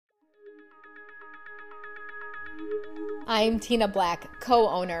I'm Tina Black,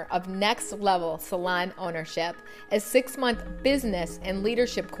 co-owner of Next Level Salon Ownership, a 6-month business and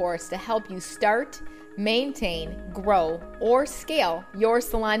leadership course to help you start, maintain, grow, or scale your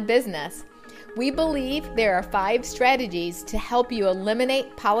salon business. We believe there are 5 strategies to help you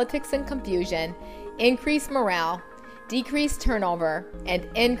eliminate politics and confusion, increase morale, decrease turnover, and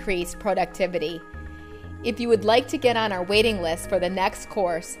increase productivity. If you would like to get on our waiting list for the next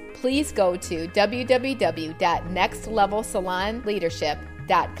course, please go to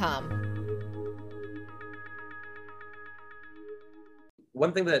www.nextlevelsalonleadership.com.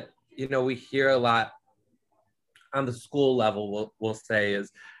 One thing that, we hear a lot on the school level, we'll say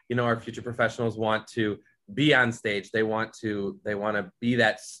is, our future professionals want to be on stage. They want to be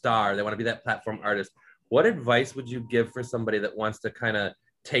that star. They want to be that platform artist. What advice would you give for somebody that wants to kind of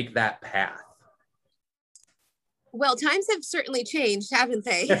take that path? Well, times have certainly changed, haven't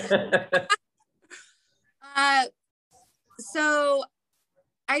they? So,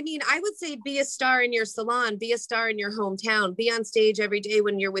 I would say be a star in your salon, be a star in your hometown, be on stage every day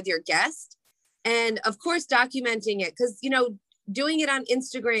when you're with your guest. And of course, documenting it, because, doing it on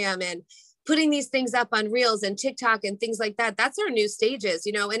Instagram and putting these things up on Reels and TikTok and things like that, that's our new stages,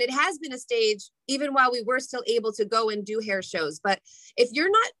 and it has been a stage even while we were still able to go and do hair shows. But if you're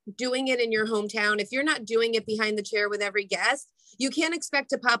not doing it in your hometown, if you're not doing it behind the chair with every guest, you can't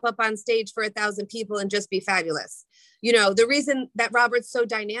expect to pop up on stage for 1,000 people and just be fabulous. The reason that Robert's so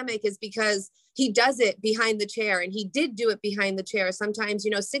dynamic is because he does it behind the chair, and he did do it behind the chair. Sometimes,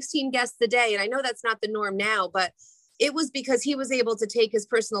 16 guests a day. And I know that's not the norm now, but it was because he was able to take his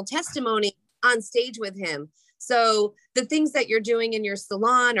personal testimony on stage with him. So the things that you're doing in your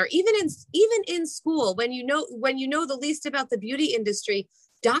salon, or even in school, when you know the least about the beauty industry,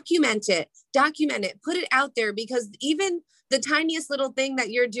 document it, put it out there, because even the tiniest little thing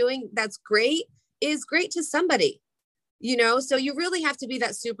that you're doing that's great is great to somebody, so you really have to be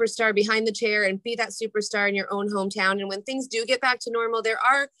that superstar behind the chair and be that superstar in your own hometown. And when things do get back to normal, there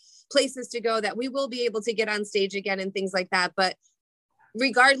are places to go that we will be able to get on stage again and things like that. But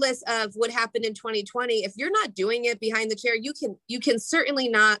regardless of what happened in 2020, if you're not doing it behind the chair, you can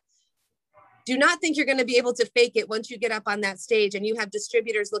certainly do not think you're going to be able to fake it once you get up on that stage and you have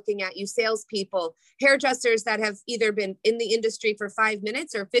distributors looking at you, salespeople, hairdressers that have either been in the industry for 5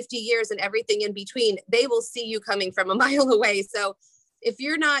 minutes or 50 years and everything in between. They will see you coming from a mile away. So if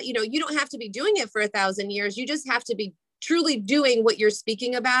you're not, you don't have to be doing it for 1,000 years. You just have to be truly doing what you're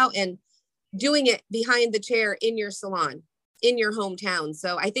speaking about and doing it behind the chair in your salon, in your hometown.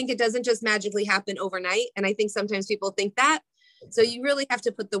 So I think it doesn't just magically happen overnight. And I think sometimes people think that. So you really have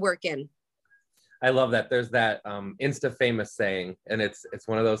to put the work in. I love that. There's that Insta famous saying, and it's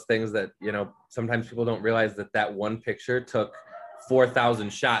one of those things that, sometimes people don't realize that one picture took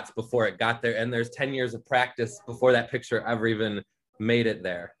 4,000 shots before it got there. And there's 10 years of practice before that picture ever even made it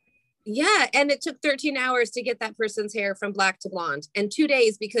there. Yeah. And it took 13 hours to get that person's hair from black to blonde, and 2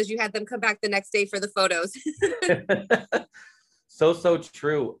 days because you had them come back the next day for the photos. So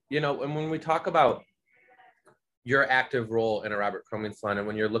true. And when we talk about your active role in a Robert Cromeans salon, and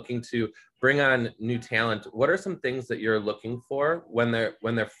when you're looking to bring on new talent, what are some things that you're looking for when they're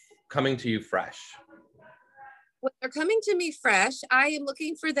coming to you fresh? When they're coming to me fresh, I am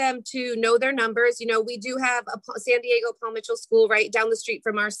looking for them to know their numbers. We do have a San Diego Paul Mitchell School right down the street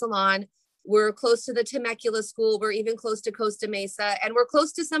from our salon. We're close to the Temecula School. We're even close to Costa Mesa, and we're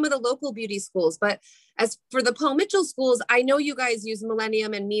close to some of the local beauty schools. But as for the Paul Mitchell schools, I know you guys use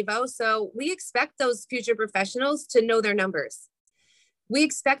Millennium and Mevo. So we expect those future professionals to know their numbers. We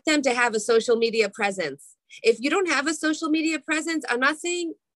expect them to have a social media presence. If you don't have a social media presence,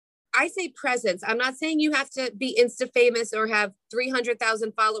 I say presence. I'm not saying you have to be Insta famous or have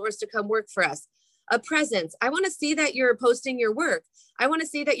 300,000 followers to come work for us. A presence. I want to see that you're posting your work. I want to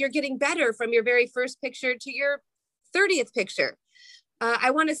see that you're getting better from your very first picture to your 30th picture.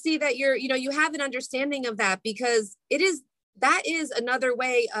 I want to see that you have an understanding of that, because that is another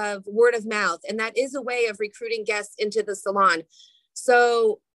way of word of mouth. And that is a way of recruiting guests into the salon.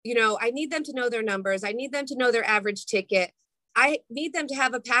 So, I need them to know their numbers. I need them to know their average ticket. I need them to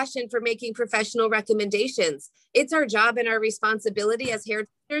have a passion for making professional recommendations. It's our job and our responsibility as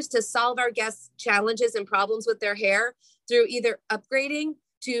hairdressers to solve our guests' challenges and problems with their hair through either upgrading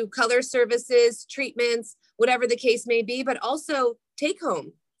to color services, treatments, whatever the case may be, but also take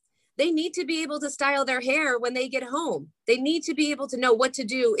home. They need to be able to style their hair when they get home. They need to be able to know what to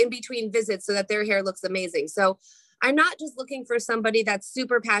do in between visits so that their hair looks amazing. So I'm not just looking for somebody that's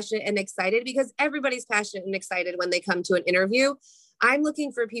super passionate and excited, because everybody's passionate and excited when they come to an interview. I'm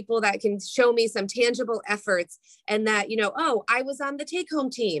looking for people that can show me some tangible efforts, and that, I was on the take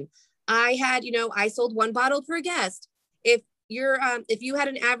home team. I had, I sold 1 bottle per guest. If if you had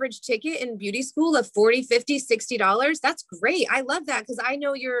an average ticket in beauty school of $40, $50, $60, that's great. I love that because I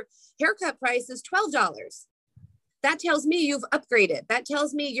know your haircut price is $12. That tells me you've upgraded. That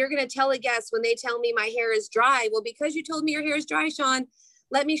tells me you're going to tell a guest when they tell me my hair is dry. Well, because you told me your hair is dry, Sean,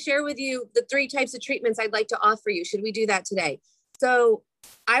 let me share with you the 3 types of treatments I'd like to offer you. Should we do that today? So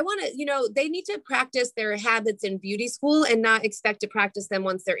I want to, they need to practice their habits in beauty school and not expect to practice them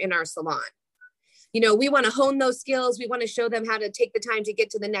once they're in our salon. We want to hone those skills. We want to show them how to take the time to get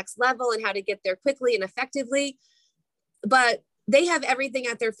to the next level and how to get there quickly and effectively. But they have everything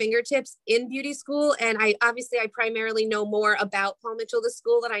at their fingertips in beauty school. And I primarily know more about Paul Mitchell, the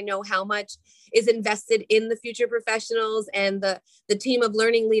school, and I know how much is invested in the future professionals and the team of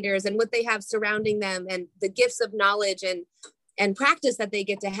learning leaders and what they have surrounding them and the gifts of knowledge and practice that they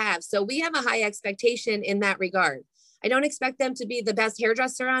get to have. So we have a high expectation in that regard. I don't expect them to be the best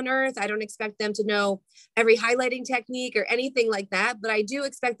hairdresser on earth. I don't expect them to know every highlighting technique or anything like that, but I do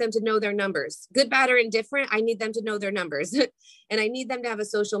expect them to know their numbers. Good, bad, or indifferent, I need them to know their numbers. And I need them to have a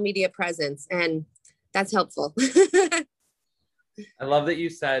social media presence, and that's helpful. I love that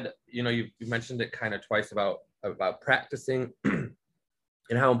you said, you mentioned it kind of twice about practicing and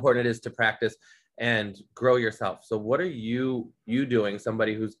how important it is to practice and grow yourself. So what are you doing,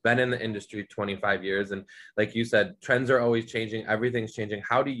 somebody who's been in the industry 25 years? And like you said, trends are always changing. Everything's changing.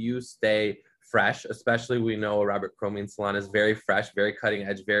 How do you stay fresh? Especially we know Robert Cromine Salon is very fresh, very cutting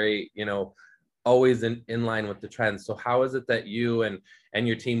edge, very, always in line with the trends. So how is it that you and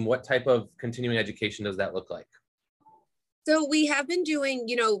your team, what type of continuing education does that look like? So we have been doing,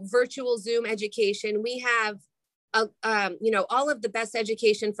 virtual Zoom education. We have all of the best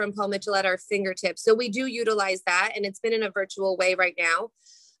education from Paul Mitchell at our fingertips. So we do utilize that, and it's been in a virtual way right now.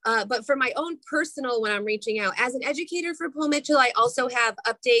 But for my own personal, when I'm reaching out as an educator for Paul Mitchell, I also have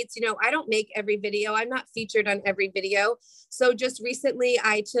updates. I don't make every video. I'm not featured on every video. So just recently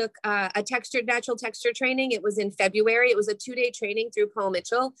I took a natural texture training. It was in February. It was a 2-day training through Paul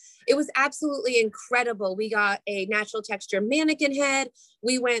Mitchell. It was absolutely incredible. We got a natural texture mannequin head.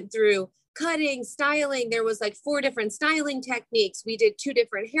 We went through cutting, styling. There was like 4 different styling techniques. We did 2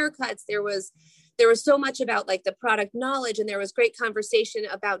 different haircuts. There was so much about like the product knowledge, and there was great conversation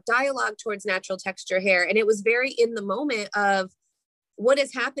about dialogue towards natural texture hair. And it was very in the moment of what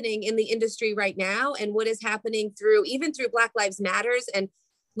is happening in the industry right now and what is happening through Black Lives Matters and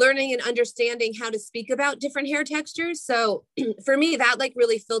learning and understanding how to speak about different hair textures. So for me, that like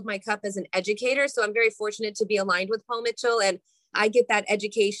really filled my cup as an educator. So I'm very fortunate to be aligned with Paul Mitchell, and I get that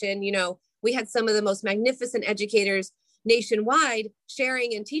education. We had some of the most magnificent educators nationwide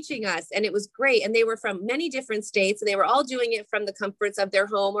sharing and teaching us, and it was great. And they were from many different states, and they were all doing it from the comforts of their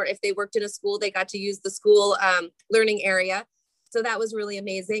home, or if they worked in a school, they got to use the school learning area. So that was really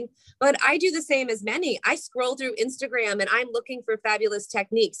amazing. But I do the same as many. I scroll through Instagram and I'm looking for fabulous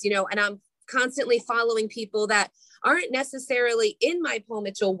techniques, and I'm constantly following people that aren't necessarily in my Paul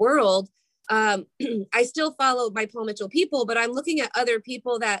Mitchell world. I still follow my Paul Mitchell people, but I'm looking at other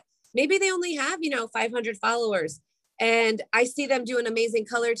people that maybe they only have, 500 followers, and I see them do an amazing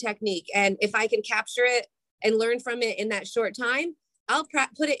color technique. And if I can capture it and learn from it in that short time, I'll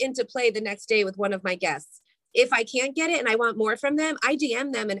put it into play the next day with one of my guests. If I can't get it and I want more from them, I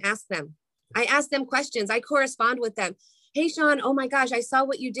DM them and ask them. I ask them questions. I correspond with them. Hey, Sean, oh my gosh, I saw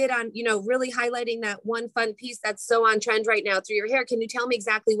what you did on, really highlighting that one fun piece that's so on trend right now through your hair. Can you tell me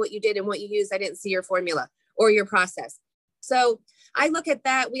exactly what you did and what you used? I didn't see your formula or your process. So I look at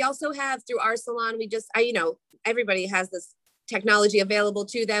that. We also have through our salon, everybody has this technology available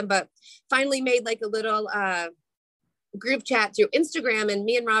to them, but finally made like a little group chat through Instagram. And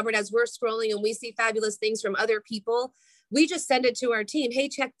me and Robert, as we're scrolling and we see fabulous things from other people, we just send it to our team. Hey,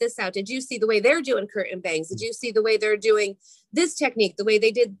 check this out. Did you see the way they're doing curtain bangs? Did you see the way they're doing this technique, the way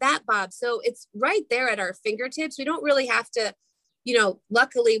they did that bob? So it's right there at our fingertips. We don't really have to,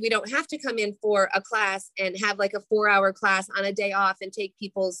 luckily we don't have to come in for a class and have like a 4-hour class on a day off and take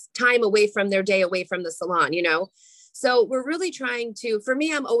people's time away from their day away from the salon, So we're really trying to, for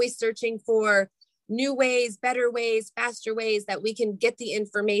me, I'm always searching for new ways, better ways, faster ways that we can get the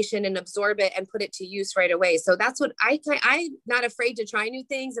information and absorb it and put it to use right away. So that's what I'm not afraid to try new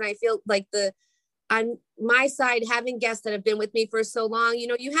things. And I feel like on my side, having guests that have been with me for so long,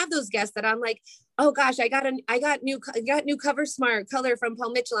 you have those guests that I'm like, oh gosh, I got new Cover Smart color from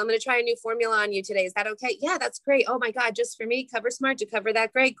Paul Mitchell. I'm going to try a new formula on you today. Is that okay? Yeah, that's great. Oh my God, just for me, Cover Smart to cover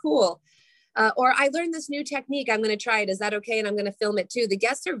that. Great. Cool. Or I learned this new technique. I'm going to try it. Is that okay? And I'm going to film it too. The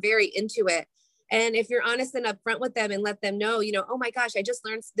guests are very into it. And if you're honest and upfront with them and let them know, oh my gosh, I just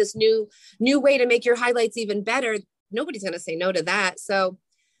learned this new way to make your highlights even better. Nobody's going to say no to that. So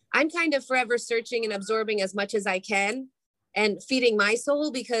I'm kind of forever searching and absorbing as much as I can and feeding my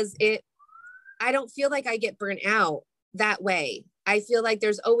soul, because I don't feel like I get burnt out that way. I feel like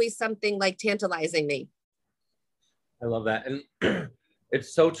there's always something like tantalizing me. I love that. And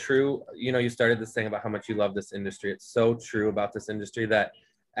it's so true. You know, you started this thing about how much you love this industry. It's so true about this industry that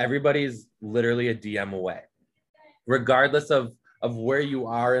everybody's literally a DM away, regardless of where you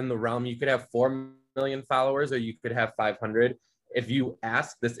are in the realm. You could have 4 million followers or you could have 500. If you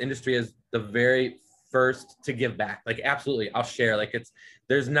ask, this industry is the very first to give back. Like, absolutely, I'll share. Like,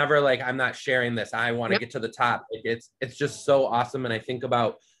 there's never like, I'm not sharing this, I want to get to the top. Like, it's just so awesome. And I think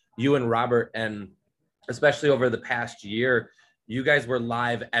about you and Robert, and especially over the past year, you guys were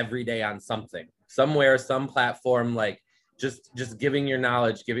live every day on something, somewhere, some platform, like just giving your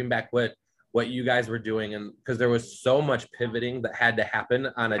knowledge, giving back what you guys were doing. And because there was so much pivoting that had to happen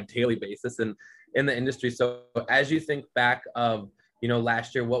on a daily basis and in the industry. So as you think back of, you know,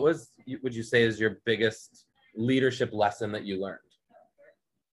 last year, what would you say is your biggest leadership lesson that you learned?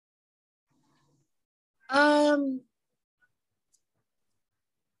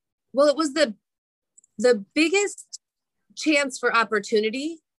 Well, it was the biggest chance for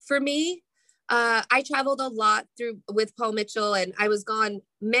opportunity for me. I traveled a lot with Paul Mitchell, and I was gone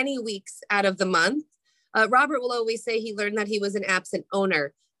many weeks out of the month. Robert will always say he learned that he was an absent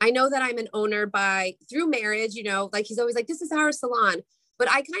owner. I know that I'm an owner through marriage, you know, like he's always like, this is our salon. But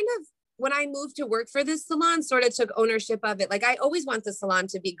I kind of, when I moved to work for this salon, sort of took ownership of it. Like, I always want the salon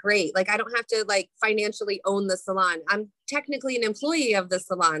to be great. Like, I don't have to like financially own the salon. I'm technically an employee of the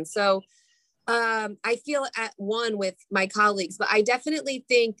salon. So I feel at one with my colleagues, but I definitely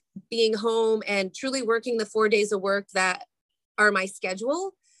think being home and truly working the 4 days of work that are my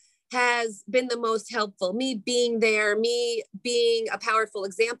schedule has been the most helpful. Me being there, me being a powerful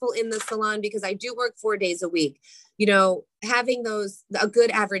example in the salon, because I do work 4 days a week, you know, having a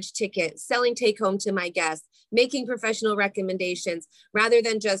good average ticket, selling take home to my guests, making professional recommendations rather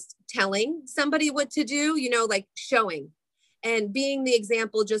than just telling somebody what to do, you know, like showing and being the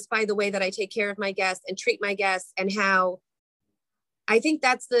example just by the way that I take care of my guests and treat my guests, and how I think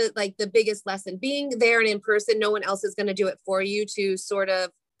that's the biggest lesson. Being there and in person, no one else is going to do it for you to sort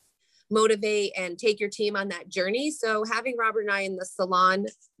of motivate and take your team on that journey. So having Robert and I in the salon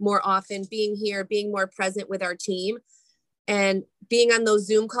more often, being here, being more present with our team, and being on those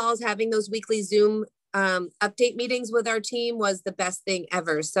Zoom calls, having those weekly Zoom update meetings with our team was the best thing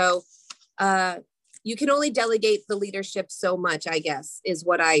ever. So you can only delegate the leadership so much, I guess, is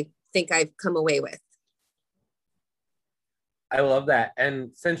what I think I've come away with. I love that. And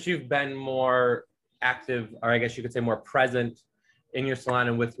since you've been more active, or I guess you could say more present in your salon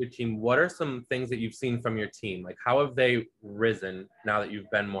and with your team, what are some things that you've seen from your team? Like, how have they risen now that you've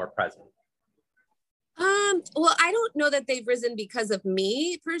been more present? Well, I don't know that they've risen because of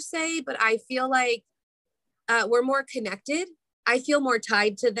me per se, but I feel like we're more connected. I feel more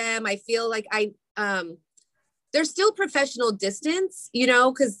tied to them. I feel like there's still professional distance, you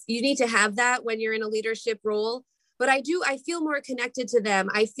know, because you need to have that when you're in a leadership role. But I feel more connected to them.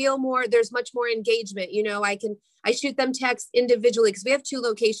 I feel there's much more engagement. You know, I shoot them texts individually because we have 2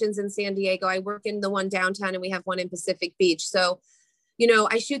 locations in San Diego. I work in the one downtown and we have one in Pacific Beach. So, you know,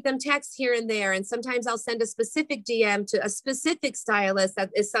 I shoot them texts here and there. And sometimes I'll send a specific DM to a specific stylist that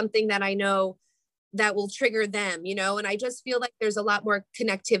is something that I know that will trigger them, you know, and I just feel like there's a lot more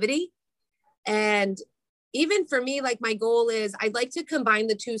connectivity. And even for me, like my goal is I'd like to combine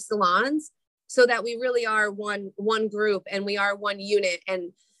the 2 salons so that we really are one group and we are one unit.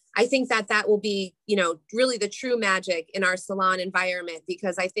 And I think that will be, you know, really the true magic in our salon environment,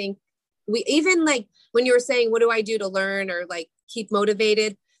 because I think we, even like when you were saying, what do I do to learn or like keep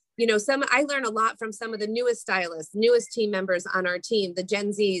motivated? You know, I learn a lot from some of the newest stylists, newest team members on our team, the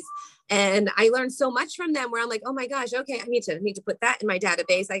Gen Zs. And I learned so much from them where I'm like, oh my gosh, okay, I need to put that in my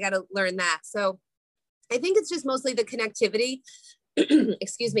database. I got to learn that. So I think it's just mostly the connectivity,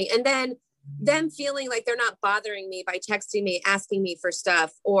 excuse me. And then them feeling like they're not bothering me by texting me, asking me for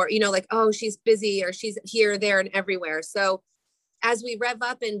stuff, or, you know, like, oh, she's busy or she's here, there, and everywhere. So as we rev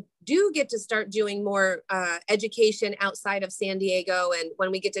up and do get to start doing more education outside of San Diego, and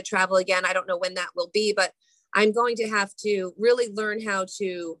when we get to travel again, I don't know when that will be, but I'm going to have to really learn how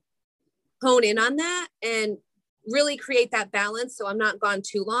to hone in on that and really create that balance. So I'm not gone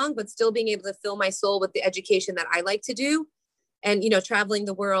too long, but still being able to fill my soul with the education that I like to do. And, you know, traveling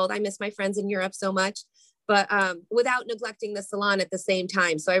the world. I miss my friends in Europe so much, but without neglecting the salon at the same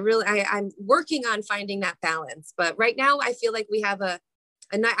time. So I'm working on finding that balance. But right now I feel like we have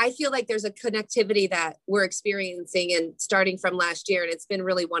I feel like there's a connectivity that we're experiencing and starting from last year. And it's been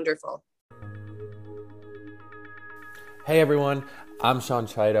really wonderful. Hey everyone. I'm Sean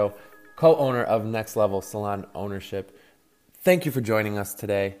Chido, co-owner of Next Level Salon Ownership. Thank you for joining us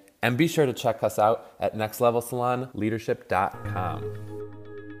today, and be sure to check us out at nextlevelsalonleadership.com.